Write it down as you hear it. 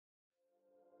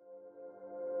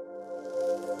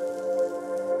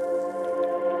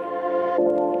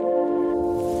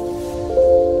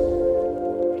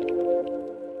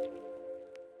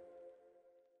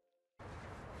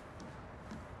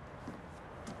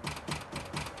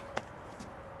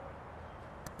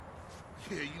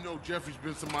Yeah, you know Jeffrey's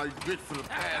been somebody's bitch for the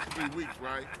past 3 weeks,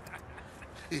 right?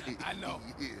 I know.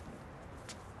 Yeah.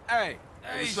 Hey,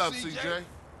 What's up, CJ?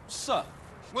 What's up?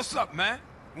 What's up, man?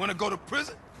 Wanna go to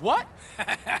prison? What?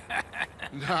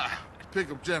 Nah,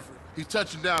 pick up Jeffrey. He's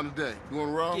touching down today. You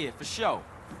wanna roll? Yeah, for sure.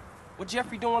 What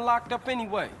Jeffrey doing locked up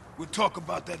anyway? We'll talk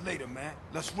about that later, man.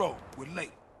 Let's roll. We're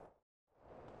late.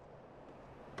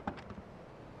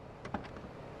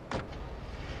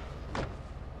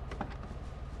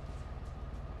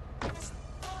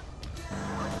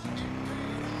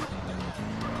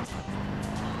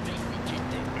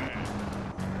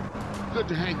 Good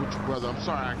to hang with you, brother. I'm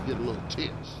sorry I can get a little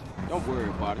tense. Don't worry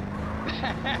about it.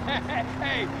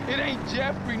 Hey, it ain't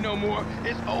Jeffrey no more.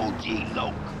 It's OG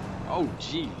Loke.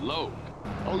 OG Loke.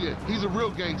 Oh, yeah, he's a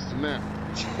real gangster now.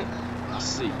 I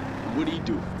see. What'd he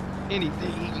do?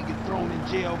 Anything he can get thrown in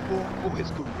jail for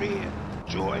his career,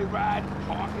 joyriding,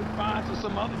 parking fines, or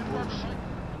some other bullshit.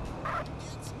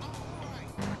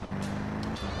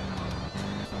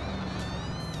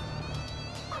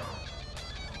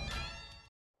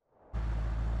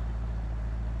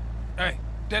 Hey,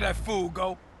 there that fool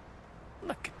go.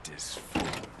 Look at this fool,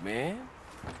 man.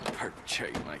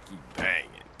 Perpetrating like he banging.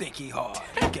 Think he hard.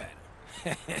 He got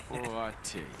him. Boy, I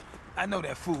tell you. I know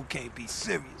that fool can't be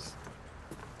serious.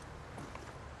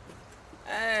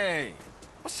 Hey,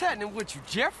 what's happening with you,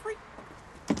 Jeffrey?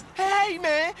 Hey,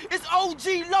 man, it's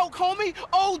OG Loke, homie.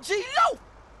 OG Loke.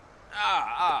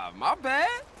 My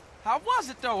bad. How was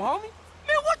it, though, homie?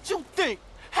 Man, what you think?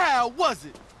 How was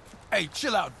it? Hey,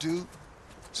 chill out, dude.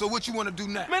 So what you want to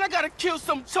do now? Man, I gotta kill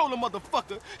some chola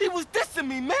motherfucker. He was dissing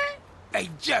me, man. Hey,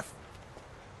 Jeff,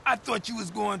 I thought you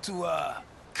was going to,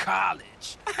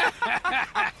 college. Man,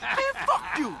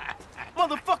 fuck you.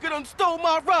 Motherfucker done stole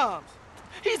my rhymes.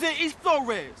 He's in East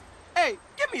Flores. Hey,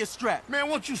 give me a strap. Man,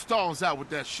 why don't you stall us out with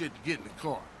that shit to get in the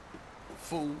car?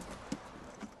 Fool.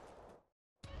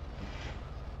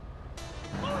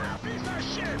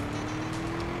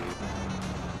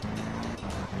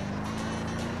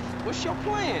 What's your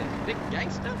plan, big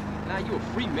gangster? Now you a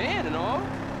free man and all.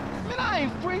 Man, I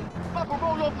ain't free. My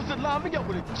parole officer lined me up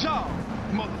with a job.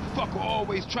 Motherfucker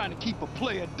always trying to keep a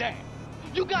player down.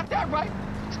 You got that right.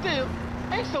 Still,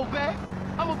 ain't so bad.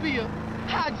 I'ma be a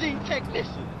hygiene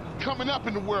technician. Coming up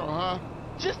in the world, huh?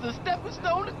 Just a stepping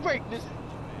stone to greatness.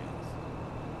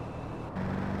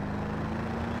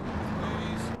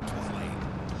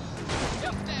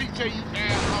 CJ, you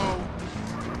asshole.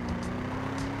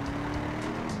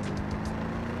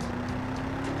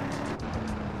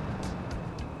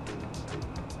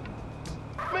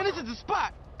 Man, this is the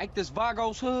spot. Ain't this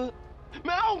Vagos hood?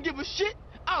 Man, I don't give a shit.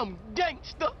 I'm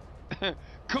gangster.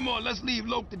 Come on, let's leave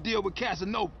Loke to deal with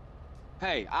Casanova.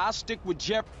 Hey, I'll stick with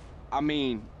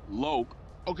Loke.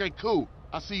 Okay, cool.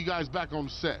 I'll see you guys back on the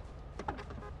set.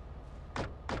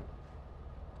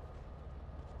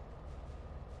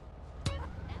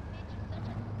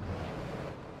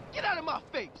 Get out of my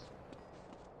face.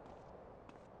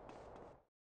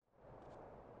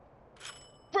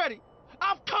 Freddy,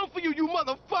 I've come for you, you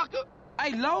motherfucker.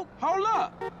 Hey, Loke, hold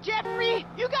up. Jeffrey,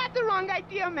 you got the wrong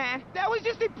idea, man. That was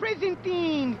just a prison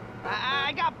thing.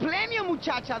 I got plenty of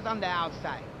muchachas on the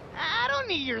outside. I don't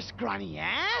need your scrawny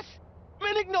ass.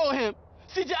 Man, ignore him.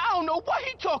 CJ, I don't know what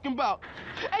he talking about.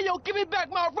 Hey, yo, give me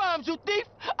back my rhymes, you thief.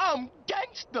 I'm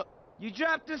gangster. You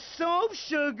dropped the soap,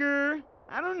 sugar.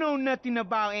 I don't know nothing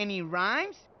about any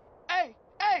rhymes. Hey,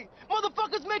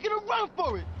 motherfuckers making a run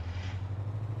for it.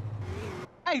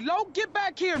 Hey, Loke, get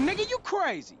back here, nigga. You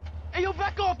crazy. Hey, yo,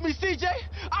 back off me, CJ.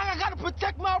 I gotta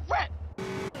protect my rep.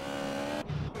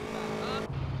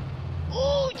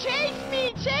 Ooh, chase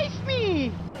me, chase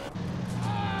me!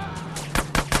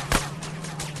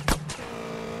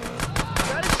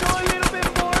 Gotta show a little bit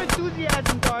more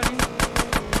enthusiasm, darling.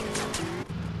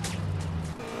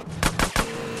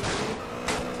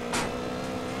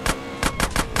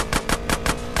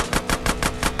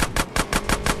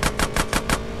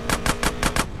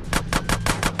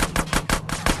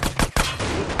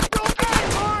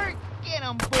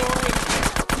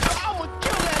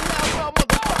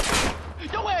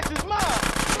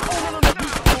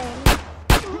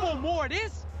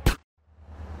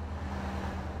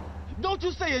 Don't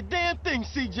you say a damn thing,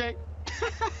 CJ.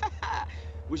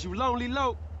 Was you lonely,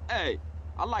 Loke? Hey,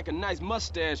 I like a nice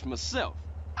mustache myself.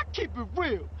 I keep it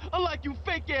real, unlike you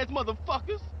fake-ass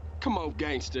motherfuckers. Come on,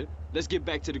 gangster. Let's get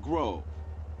back to the Grove.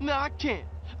 Nah, I can't.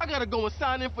 I gotta go and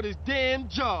sign in for this damn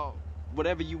job.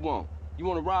 Whatever you want. You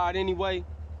want to ride anyway?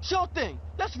 Sure thing.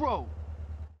 Let's roll.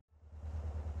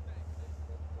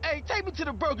 Hey, take me to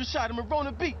the burger shop in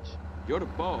Marona Beach. You're the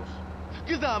boss.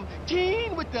 Cause I'm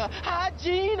keen with the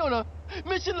hygiene on a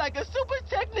Mission like a super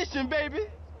technician, baby.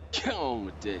 Get on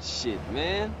with that shit,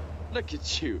 man. Look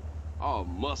at you, all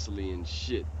muscly and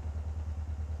shit.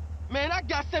 Man, I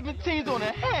got 17s on the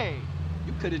head.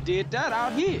 You could have did that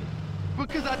out here.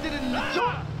 Because I did it in the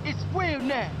joint, it's real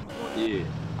now. Yeah,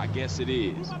 I guess it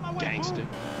is, gangster.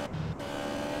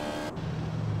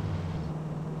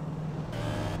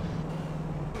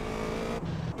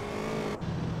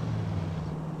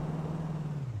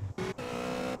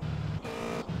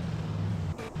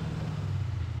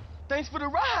 Thanks for the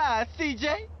ride,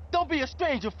 CJ. Don't be a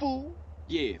stranger, fool.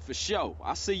 Yeah, for sure.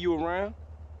 I'll see you around.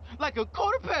 Like a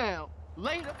 £quarter.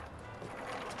 Later.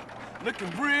 Looking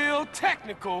real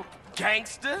technical,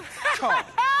 gangster. Carl,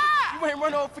 you ain't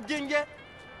run off again yet?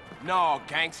 No,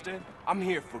 gangster. I'm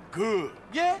here for good.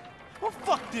 Yeah? Well,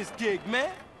 fuck this gig,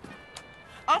 man.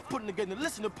 I'm putting together a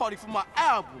listening party for my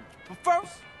album. But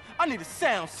first, I need a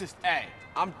sound system. Hey,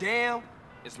 I'm down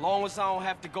as long as I don't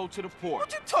have to go to the port.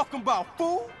 What you talking about,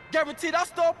 fool? Guaranteed I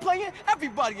start playing,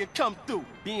 everybody will come through.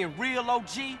 Being real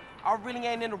OG, I really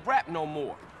ain't into rap no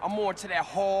more. I'm more into that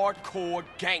hardcore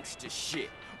gangster shit.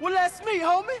 Well, that's me,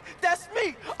 homie. That's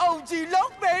me, OG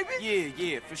Loc, baby.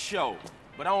 Yeah, for sure.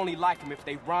 But I only like them if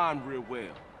they rhyme real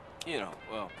well. You know,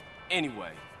 well,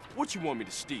 anyway, what you want me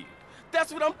to steal?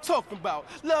 That's what I'm talking about.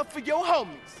 Love for your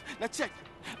homies. Now check it.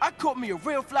 I caught me a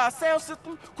real fly sound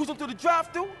system cruising through the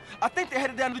drive-thru. I think they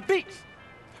headed down to the beach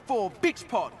for a beach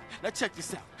party. Now check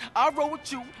this out. I'll roll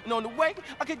with you, and on the way,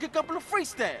 I can get a couple of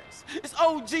freestyles. It's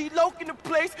OG Loc in the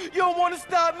place. You don't want to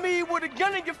stop me with a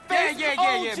gun in your face. Yeah,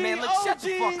 OG, man. Look, shut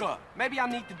the OG. fuck up. Maybe I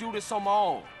need to do this on my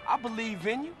own. I believe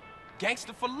in you.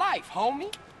 Gangster for life,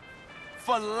 homie.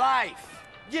 For life.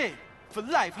 Yeah, for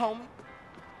life, homie.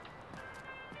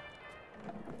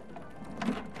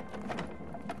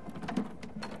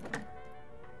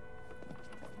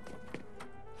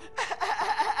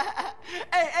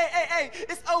 Hey,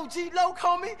 it's OG Loc,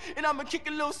 homie, and I'ma kick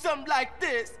a little something like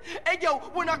this. Hey, yo,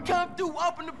 when I come through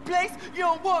up in the place, you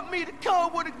don't want me to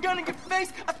come with a gun in your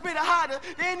face. I spit it hotter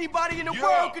than anybody in the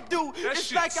world could do. That it's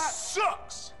shit like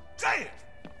sucks. Damn.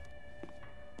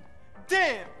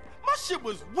 Damn, my shit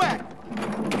was whack.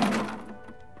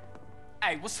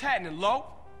 Hey, what's happening, Lo?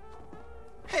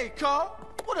 Hey, Carl,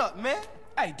 what up, man?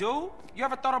 Hey, dude, you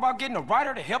ever thought about getting a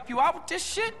writer to help you out with this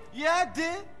shit? Yeah, I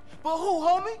did. But who,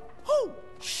 homie? Who?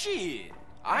 Shit,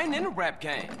 I ain't in the rap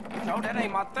game. You know, that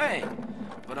ain't my thing.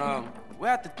 But, we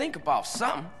have to think about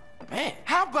something. Man.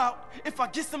 How about if I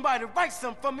get somebody to write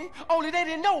something for me, only they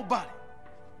didn't know about it?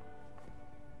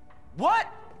 What?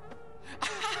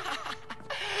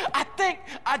 I think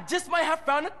I just might have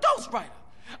found a ghostwriter.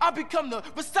 I become the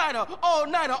reciter,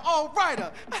 all-nighter,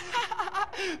 all-writer.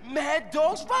 Madd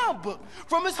Dogg's rhyme book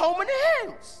from his home in the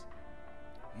hills.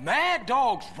 Madd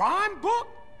Dogg's rhyme book?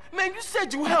 Man, you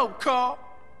said you helped, Carl.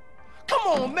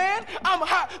 Come on, man. I'm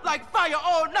hot like fire,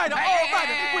 all-nighter,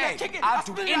 all-writer. When I kick it, I'll I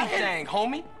do spit it, I hit it. anything,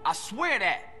 homie. I swear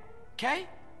that. Okay?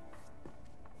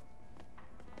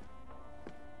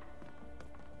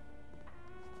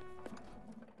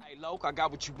 Hey, Loc, I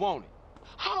got what you wanted.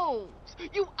 Holmes,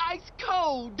 you ice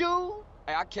cold, dude.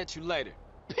 Hey, I'll catch you later.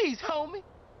 Peace, homie.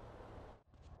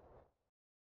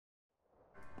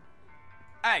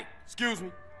 Hey, excuse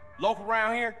me. Loc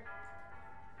around here?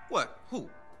 What? Who?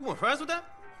 You want friends with that?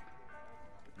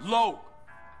 Loc.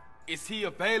 Is he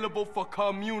available for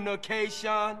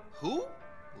communication? Who?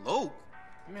 Loc.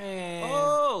 Man.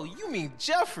 Oh, you mean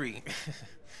Jeffrey.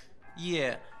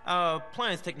 Yeah, our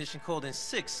plans technician called in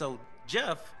sick, so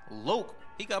Jeff, Loc,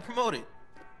 he got promoted.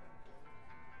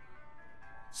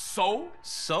 So?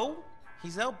 So,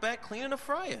 he's out back cleaning a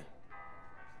fryer.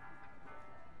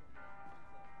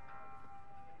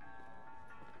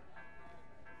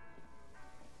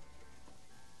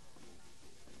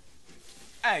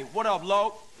 Hey, what up,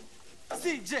 Loc?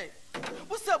 CJ,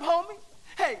 what's up, homie?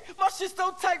 Hey, my shit's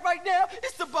so tight right now,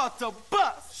 it's about to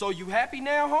bust. So you happy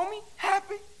now, homie?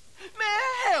 Happy? Man,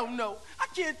 hell no. I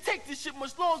can't take this shit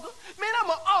much longer. Man, I'm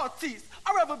an artist.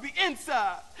 I'd rather be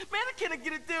inside. Man, I can't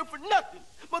get it there for nothing.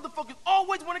 Motherfuckers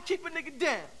always want to keep a nigga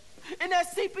down. And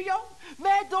that CPO,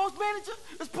 Madd Dogg's manager,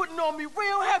 is putting on me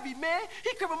real heavy, man.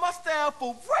 He covering my style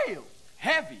for real.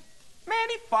 Heavy? Man,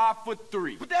 he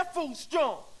 5'3". But that fool's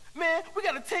strong. Man, we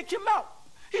gotta take him out.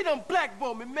 He done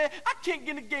blackballed me, man. I can't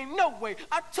get in the game no way.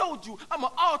 I told you, I'm an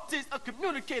artist, a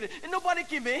communicator, and nobody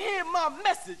can even hear my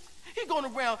message. He going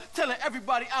around telling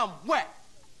everybody I'm whack.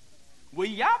 Well,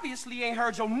 he obviously ain't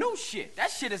heard your new shit. That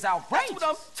shit is outrageous. That's what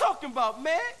I'm talking about,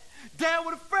 man. Down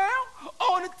with a frown,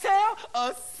 on the town,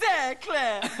 a sad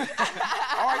clown.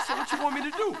 All right, so what you want me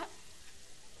to do?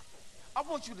 I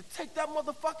want you to take that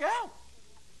motherfucker out.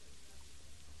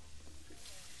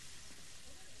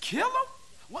 kill him?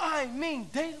 Well, I ain't mean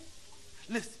date him.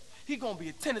 Listen, he gonna be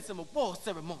attending some award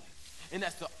ceremony, and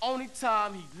that's the only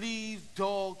time he leaves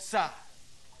Dogg's side.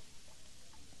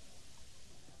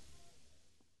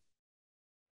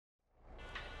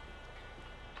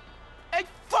 Hey,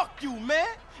 fuck you, man!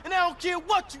 And I don't care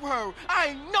what you heard. I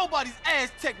ain't nobody's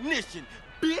ass technician,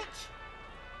 bitch!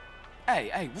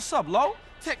 Hey, what's up, Lo?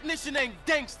 Technician ain't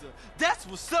gangster. That's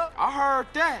what's up. I heard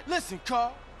that. Listen,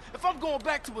 Carl, if I'm going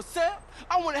back to a cell,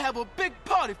 I want to have a big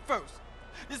party first.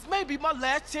 This may be my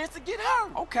last chance to get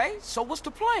hurt. Okay, so what's the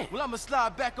plan? Well, I'ma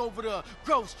slide back over to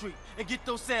Grove Street and get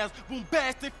those sounds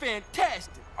bombastic,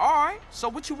 fantastic. All right, so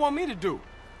what you want me to do?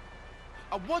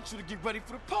 I want you to get ready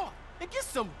for the party and get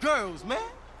some girls, man.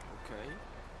 Okay.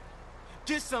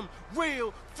 Get some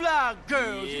real fly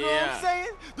girls, you know what I'm saying?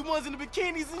 The ones in the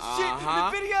bikinis and shit in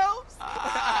the videos.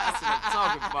 That's what I'm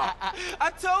talking about. I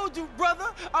told you, brother,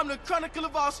 I'm the chronicle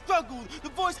of our struggles, the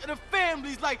voice of the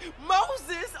families, like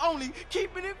Moses, only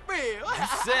keeping it real. You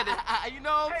said it. You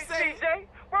know what I'm saying? Hey,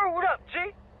 DJ, word up,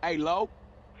 G. Hey, Lo.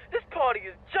 This party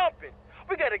is jumping.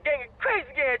 We got a gang of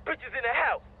crazy-ass bitches in the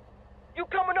house. You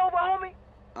coming over, homie?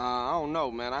 I don't know,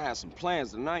 man. I had some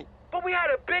plans tonight. But we had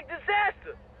a big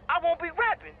disaster. I won't be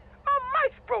rapping. My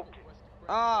mic's broken.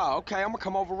 Ah, okay. I'm gonna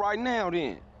come over right now,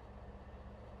 then.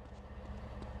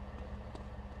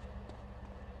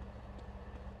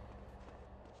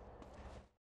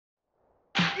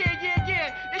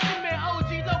 Yeah. It's your man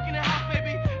OG Loke in the house,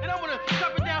 baby. And I wanna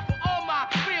drop it down for all my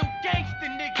real gangster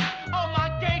niggas. All my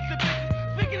gangster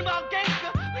bitches. Speaking about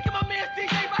gangster, look at my man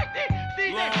CJ right there.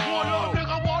 CJ, what up,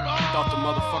 nigga, what up? Thought the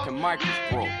motherfucking mic was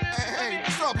broke. Hey,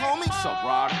 what's up, homie? What's up,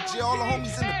 Ryder? Gee, all the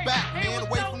homies in the back, man,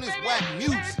 away from this whack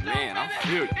music. Man, I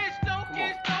feel you.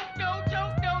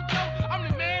 I'm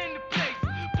the man in the place.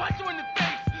 Punch you in the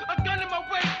face. A gun in my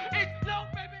waist. It's low,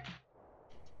 baby.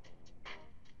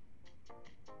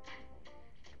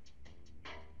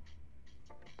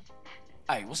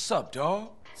 Hey, what's up, dawg?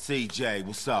 CJ,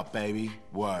 what's up, baby?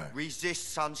 Word. Resist,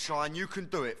 sunshine, you can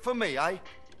do it. For me, eh?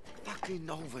 Fucking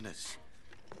Northerners.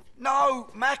 No,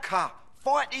 Macca,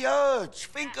 fight the urge.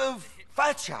 Think of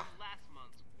Thatcher.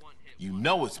 You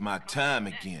know it's my time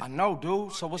again. I know,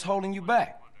 dude, so what's holding you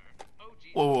back?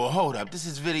 Whoa, hold up. This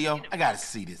is video. I gotta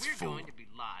see this fool.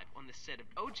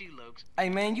 Hey,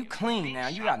 man, you clean now.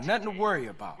 You got nothing to worry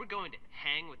about. We're going to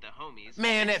hang with the homies.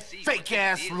 Man, that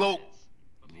fake-ass Loke.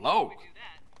 Loke?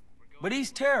 But he's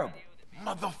terrible.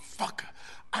 Motherfucker.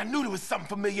 I knew there was something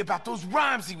familiar about those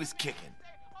rhymes he was kicking.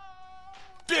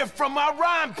 They're from my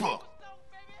rhyme book.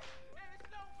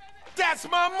 That's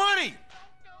my money.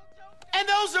 And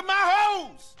those are my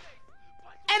hoes.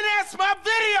 And that's my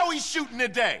video he's shooting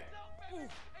today.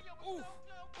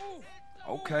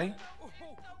 Okay.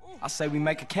 I say we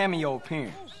make a cameo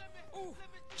appearance.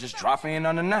 Just drop in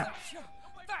unannounced.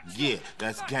 Yeah,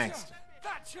 that's gangster.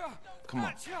 Come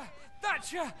on.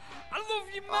 Thatcher, I love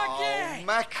you, Maggie. Oh,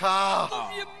 Macca.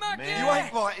 Love you, Maggie. You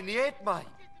ain't right in the head, mate.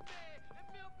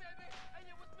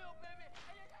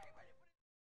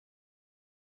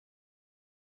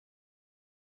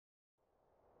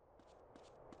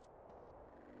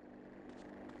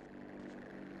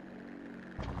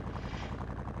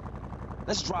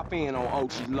 Let's drop in on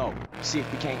OG Lo. See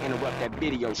if we can't interrupt that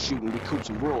video shoot and recoup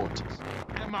some royalties.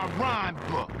 And my rhyme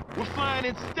book. We're flying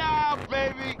in style,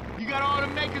 baby. You got all the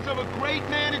makers of a great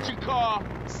manager, Carl.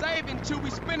 Saving till we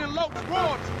spinning Loke's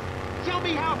royalties. Tell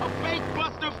me how a fake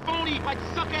buster phony like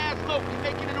suck-ass Loke can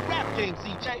make it in a rap game,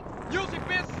 CJ. Music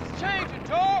business is changing,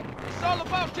 dog. It's all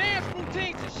about dance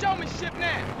routines and showmanship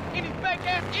now. Any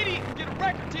fake-ass idiot can get a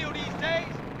record deal these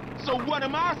days. So what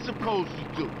am I supposed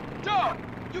to do? Dog,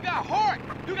 you got heart.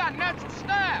 You got natural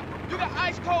style. You got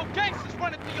ice-cold gangsters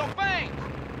running through your veins.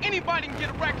 Anybody can get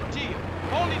a record deal.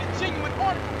 Only the genuine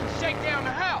article can shake down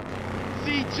the house.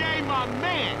 CJ, my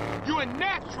man, you're a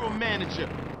natural manager.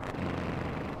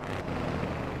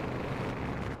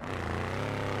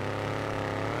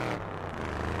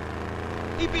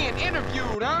 He being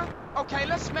interviewed, huh? Okay,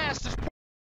 let's smash this.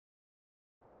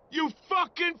 You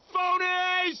fucking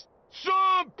phonies!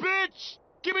 Son, bitch!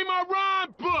 Give me my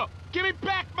rhyme book! Give me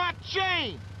back my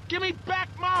chain! Give me back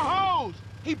my hose!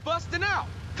 He busting out.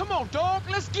 Come on, dog,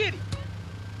 let's get it.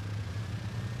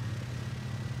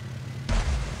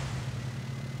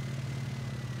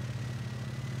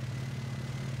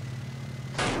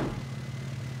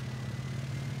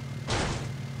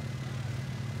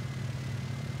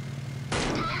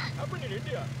 I'll bring it in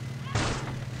here.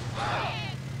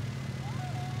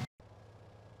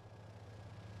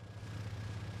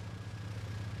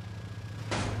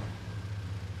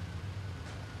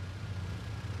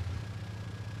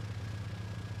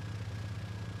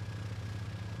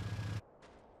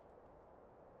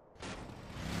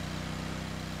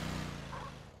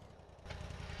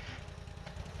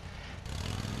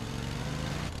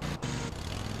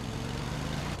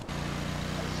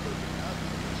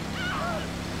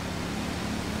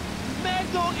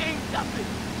 Dogg ain't nothing.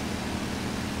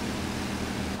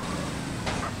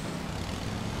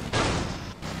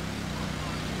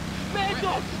 Madd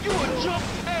Dogg, you a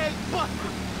jump-ass buster.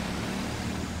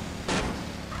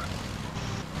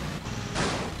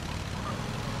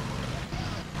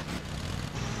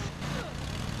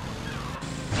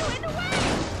 You in the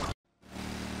way!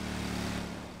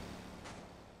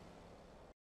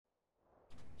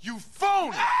 You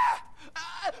phony!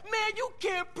 Man, you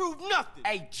can't prove nothing.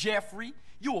 Hey, Jeffrey,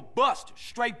 you a buster.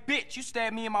 Straight bitch. You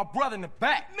stabbed me and my brother in the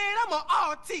back. Man, I'm an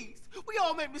artiste. We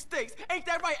all make mistakes. Ain't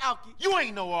that right, Alki? You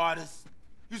ain't no artist.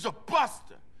 You's a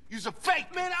buster. You's a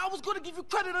fake. Man, I was gonna give you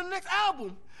credit on the next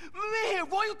album. Man, here,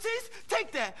 royalties,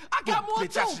 take that. I got more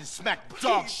bitch, too. I should smack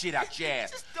dog shit out your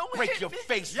ass. Just don't Break hit your me.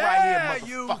 face Yeah, right here,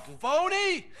 you motherfucker.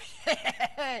 phony!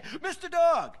 Mr.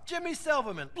 Dogg, Jimmy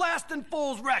Silverman, blasting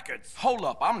Fools Records. Hold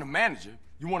up, I'm the manager.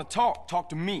 You want to talk? Talk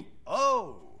to me.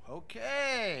 Oh,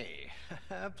 okay.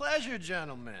 Pleasure,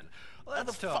 gentlemen.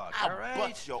 Let's talk, I'll all right?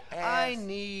 butt your ass. I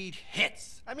need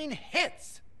hits. I mean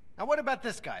hits. Now, what about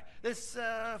this guy? This,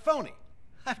 phony?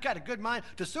 I've got a good mind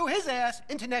to sue his ass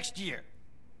into next year.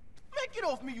 Man, get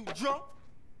off me, you drunk.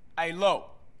 Hey,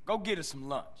 Lo, go get us some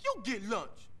lunch. You get lunch.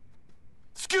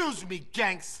 Excuse me,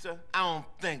 gangster. I don't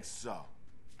think so.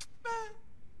 Man,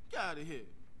 get out of here.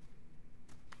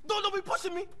 Don't be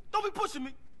pushing me. Don't be pushing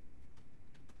me.